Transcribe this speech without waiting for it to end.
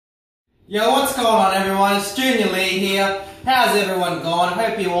Yo, what's going on everyone? It's Junior Lee here. How's everyone going? I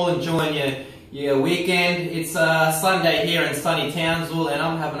hope you're all enjoying your weekend. It's Sunday here in sunny Townsville and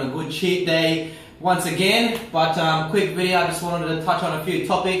I'm having a good cheat day once again. But quick video, I just wanted to touch on a few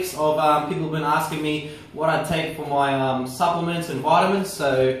topics of people have been asking me what I take for my supplements and vitamins.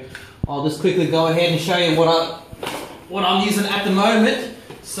 So I'll just quickly go ahead and show you what I'm using at the moment.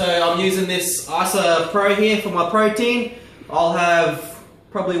 So I'm using this ISA Pro here for my protein. I'll have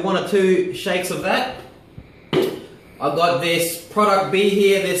probably 1 or 2 shakes of that. I've got this product B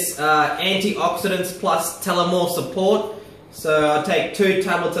here, this antioxidants plus telomere support. So I take 2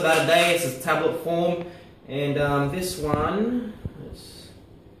 tablets of that a day. It's a tablet form. And this one, let's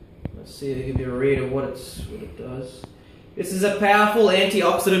see to give you a read of what it does. This is a powerful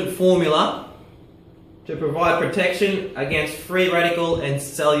antioxidant formula to provide protection against free radical and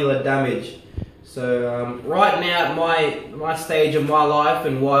cellular damage. So right now at my stage of my life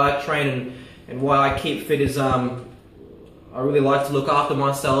and why I train and why I keep fit is I really like to look after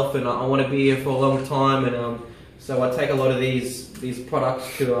myself and I want to be here for a long time, and so I take a lot of these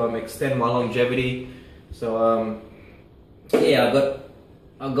products to extend my longevity. So yeah,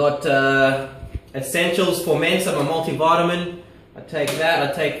 I've got essentials for men, so my multivitamin. I take that.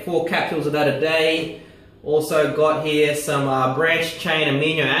 I take 4 capsules of that a day. Also got here some branched chain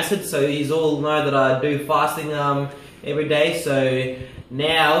amino acids, so you all know that I do fasting every day. So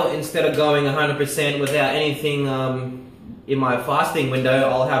now instead of going 100% without anything in my fasting window,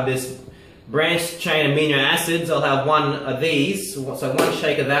 I'll have this branched chain amino acids. I'll have 1 of these, so 1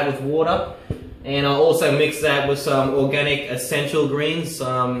 shake of that with water, and I'll also mix that with some organic essential greens.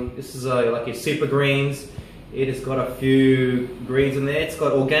 This is like your super greens. It has got a few greens in there. It's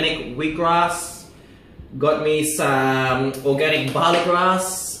got organic wheatgrass. Got me some organic barley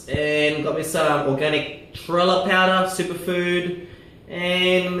grass, and got me some organic trella powder, superfood,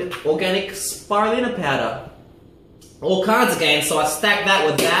 and organic spirulina powder. All kinds of games, so I stack that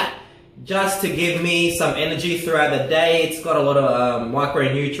with that just to give me some energy throughout the day. It's got a lot of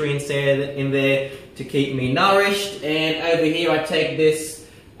micronutrients in there to keep me nourished. And over here I take this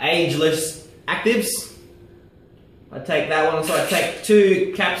Ageless Actives. I take that one, so I take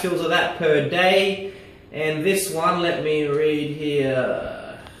 2 capsules of that per day. And this one, let me read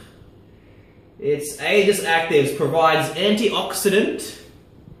here. It's Aegis Actives, provides antioxidant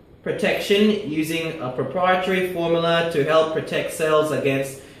protection using a proprietary formula to help protect cells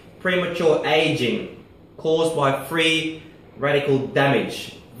against premature aging caused by free radical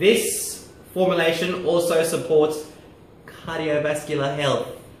damage. This formulation also supports cardiovascular health.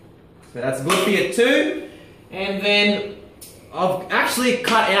 So that's good for you too. And then I've actually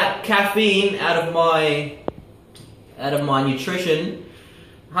cut out caffeine out of my nutrition.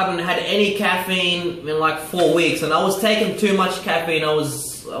 I haven't had any caffeine in like 4 weeks, and I was taking too much caffeine. I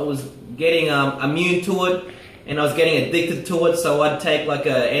was getting immune to it, and I was getting addicted to it. So I'd take like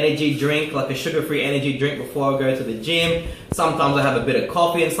a energy drink, like a sugar-free energy drink before I go to the gym. Sometimes I have a bit of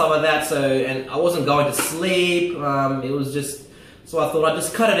coffee and stuff like that. So, and I wasn't going to sleep. It was just. So I thought I'd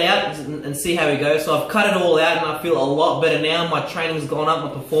just cut it out and see how we go. So I've cut it all out and I feel a lot better now. My training's gone up, my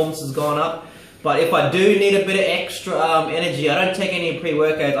performance has gone up. But if I do need a bit of extra energy, I don't take any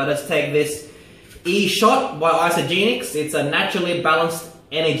pre-workouts. I just take this E-Shot by Isagenix. It's a naturally balanced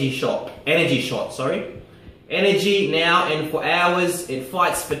energy shot. Energy now and for hours. It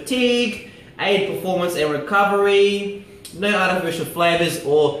fights fatigue, aid performance and recovery. No artificial flavors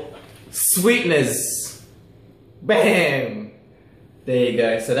or sweeteners. Bam! There you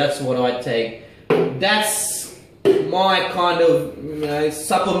go. So that's what I take. That's my kind of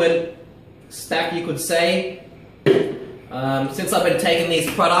supplement stack, you could say. Since I've been taking these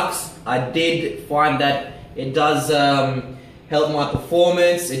products, I did find that it does help my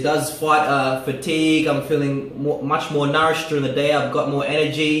performance. It does fight fatigue. I'm feeling much more nourished during the day. I've got more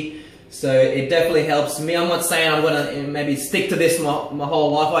energy. So it definitely helps me. I'm not saying I'm going to maybe stick to this my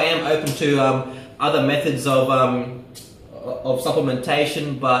whole life. I am open to other methods of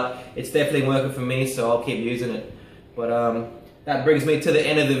supplementation, but it's definitely working for me, so I'll keep using it. But that brings me to the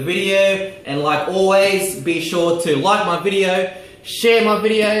end of the video, and like always, be sure to like my video, share my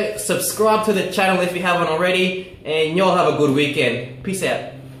video, subscribe to the channel if you haven't already, and y'all have a good weekend. Peace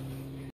out.